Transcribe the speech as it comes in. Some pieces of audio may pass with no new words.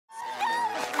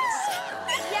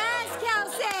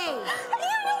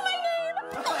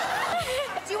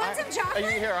want some chocolate?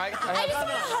 Are you here? I just want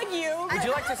to hug you. Would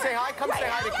you like to say hi? Come say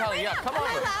hi to Kelly. Yeah, come over.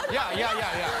 Yeah.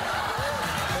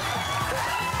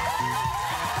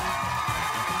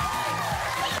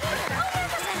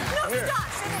 No,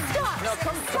 stop. No,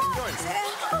 come join.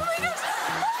 Oh my gosh.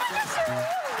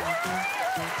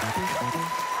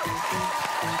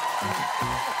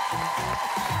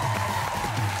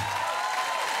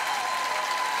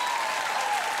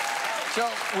 So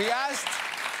we asked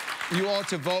you all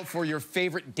to vote for your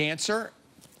favorite dancer,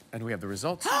 and we have the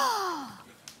results.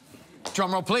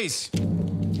 Drum roll, please.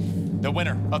 The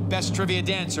winner of Best Trivia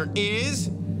Dancer is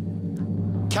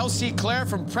Kelsey Clare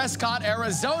from Prescott,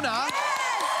 Arizona. Yes!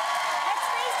 Let's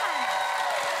FaceTime.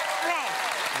 Okay.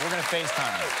 We're gonna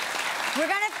FaceTime. We're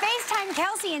gonna FaceTime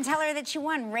Kelsey and tell her that she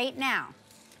won right now.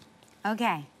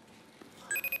 Okay.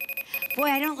 Boy,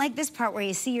 I don't like this part where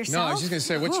you see yourself. No, I was just gonna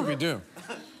say, what should we do?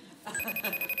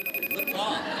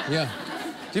 Yeah.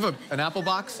 Do you have an Apple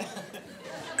box?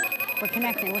 We're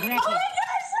connecting. Oh my gosh!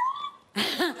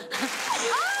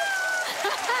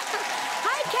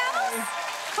 Hi, Kels.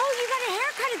 Oh, you got a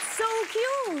haircut. It's so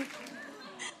cute.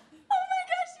 Oh my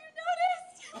gosh, you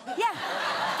noticed? Yeah.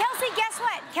 Kelsey, guess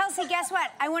what? Kelsey, guess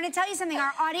what? I want to tell you something.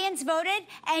 Our audience voted,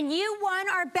 and you won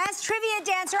our Best Trivia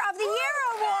Dancer of the Year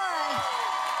award.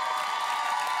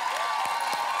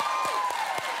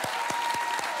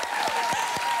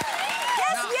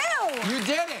 You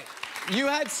did it. You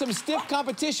had some stiff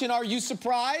competition. Are you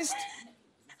surprised?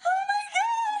 Oh my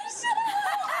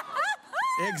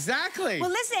gosh! Exactly. Well,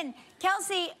 listen,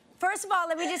 Kelsey, first of all,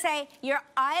 let me just say, your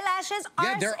eyelashes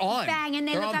are they're on. banging.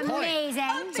 They look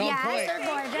amazing. Yes, they're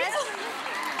gorgeous.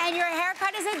 And your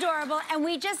haircut is adorable, and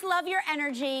we just love your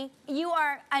energy. You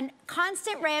are a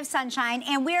constant ray of sunshine,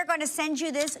 and we are going to send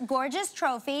you this gorgeous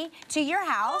trophy to your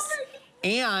house.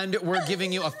 And we're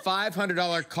giving you a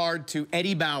 $500 card to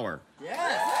Eddie Bauer.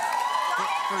 Yes.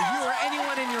 For you or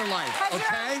anyone in your life,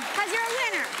 okay? Because you're a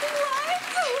winner. What?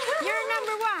 You're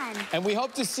 #1. And we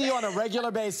hope to see you on a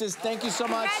regular basis. Thank you so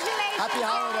much. Congratulations. Happy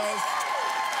holidays.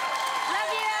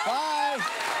 Love you. Bye.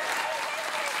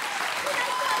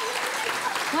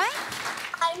 What?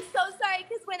 I'm so sorry,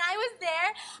 because when I was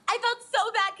there, I felt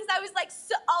so bad because I was like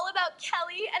all about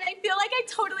Kelly, and I feel like I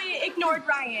totally ignored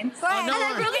Ryan. Go ahead. no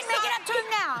And worries. really make it up to him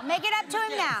now. Make it up to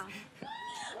him now.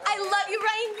 I love you,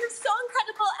 Ryan. You're so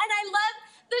incredible, and I love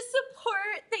the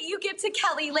support that you give to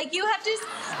Kelly. Like, you have just,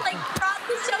 like, brought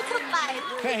the show to life.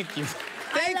 Thank you.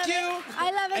 Thank you. I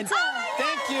love it, And too.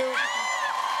 Thank you.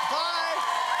 Bye.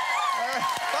 All right.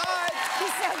 Bye.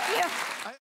 He's so cute.